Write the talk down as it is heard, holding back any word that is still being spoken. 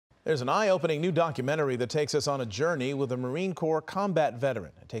There's an eye-opening new documentary that takes us on a journey with a Marine Corps combat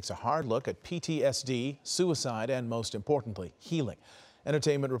veteran. It takes a hard look at PTSD, suicide, and most importantly, healing.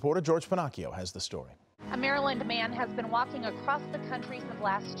 Entertainment reporter George Pinocchio has the story. A Maryland man has been walking across the country since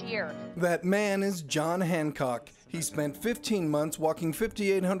last year. That man is John Hancock. He spent 15 months walking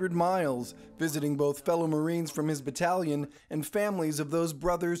 5,800 miles, visiting both fellow Marines from his battalion and families of those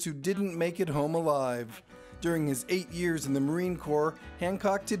brothers who didn't make it home alive. During his 8 years in the Marine Corps,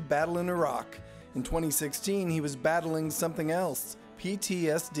 Hancock did battle in Iraq. In 2016, he was battling something else,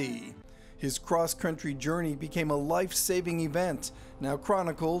 PTSD. His cross-country journey became a life-saving event, now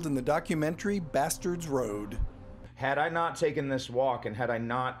chronicled in the documentary Bastards Road. Had I not taken this walk and had I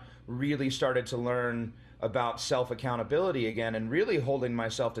not really started to learn about self-accountability again and really holding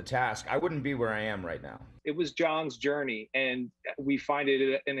myself to task, I wouldn't be where I am right now. It was John's journey, and we find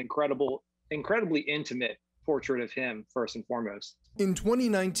it an incredibly intimate portrait of him, first and foremost. In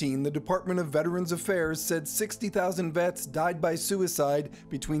 2019, the Department of Veterans Affairs said 60,000 vets died by suicide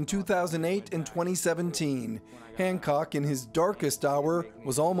between 2008 and 2017. Hancock, in his darkest hour,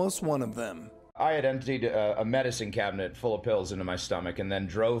 was almost one of them. I had emptied a medicine cabinet full of pills into my stomach and then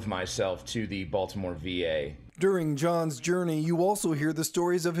drove myself to the Baltimore VA. During John's journey, you also hear the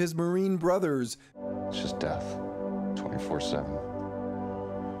stories of his Marine brothers. It's just death, 24/7.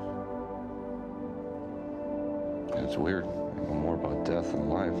 It's weird. I know more about death and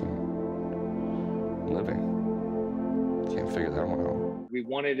life and living. Can't figure that one out. We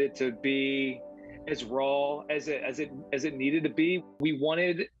wanted it to be as raw as it needed to be. We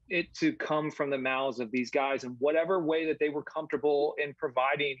wanted it to come from the mouths of these guys in whatever way that they were comfortable in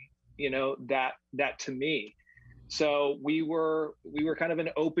providing, that to me. So we were kind of an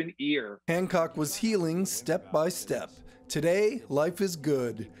open ear. Hancock was healing step by step. Today, life is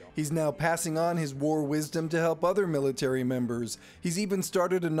good. He's now passing on his war wisdom to help other military members. He's even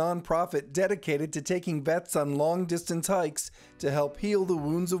started a nonprofit dedicated to taking vets on long-distance hikes to help heal the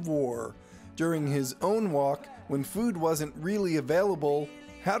wounds of war. During his own walk, when food wasn't really available,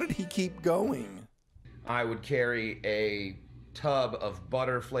 how did he keep going? I would carry a tub of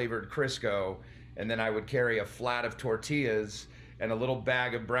butter-flavored Crisco, and then I would carry a flat of tortillas and a little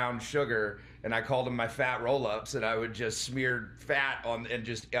bag of brown sugar, and I called them my fat roll-ups, and I would just smear fat on, and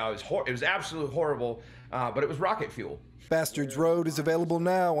just, it was absolutely horrible, but it was rocket fuel. Bastards Road is available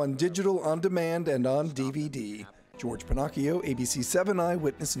now on digital, on demand, and on DVD. George Pinocchio, ABC 7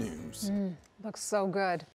 Eyewitness News. Looks so good.